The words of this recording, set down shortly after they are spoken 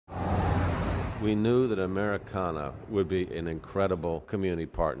We knew that Americana would be an incredible community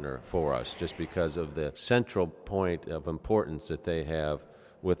partner for us just because of the central point of importance that they have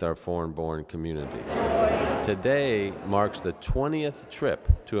with our foreign-born community. Today marks the 20th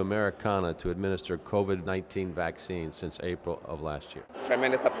trip to Americana to administer COVID-19 vaccines since April of last year.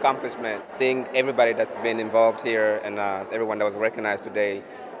 Tremendous accomplishment. Seeing everybody that's been involved here and everyone that was recognized today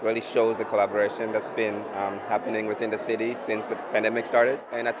really shows the collaboration that's been happening within the city since the pandemic started.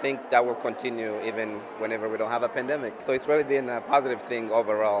 And I think that will continue even whenever we don't have a pandemic. So it's really been a positive thing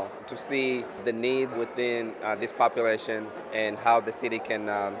overall to see the need within this population and how the city can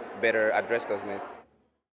better address those needs.